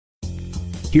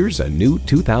Here's a new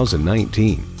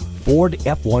 2019 Ford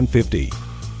F-150.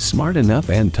 Smart enough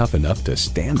and tough enough to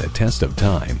stand the test of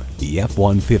time, the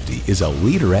F-150 is a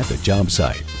leader at the job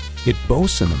site. It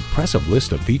boasts an impressive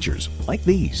list of features like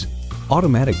these: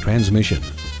 automatic transmission,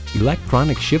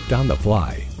 electronic shift on the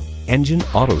fly, engine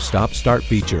auto stop start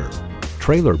feature,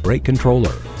 trailer brake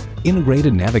controller,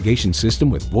 integrated navigation system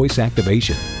with voice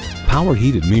activation, power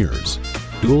heated mirrors,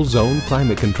 dual zone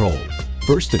climate control,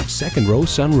 first and second row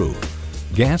sunroof,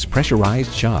 gas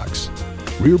pressurized shocks,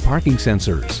 rear parking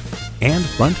sensors, and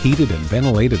front heated and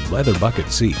ventilated leather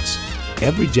bucket seats.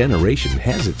 Every generation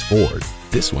has its Ford.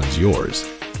 This one's yours.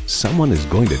 Someone is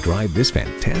going to drive this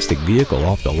fantastic vehicle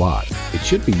off the lot. It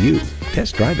should be you.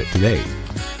 Test drive it today.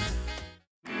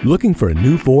 Looking for a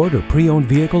new Ford or pre-owned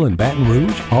vehicle in Baton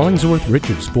Rouge? Hollingsworth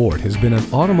Richards Ford has been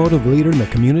an automotive leader in the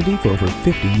community for over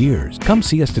 50 years. Come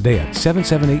see us today at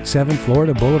 7787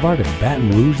 Florida Boulevard in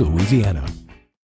Baton Rouge, Louisiana.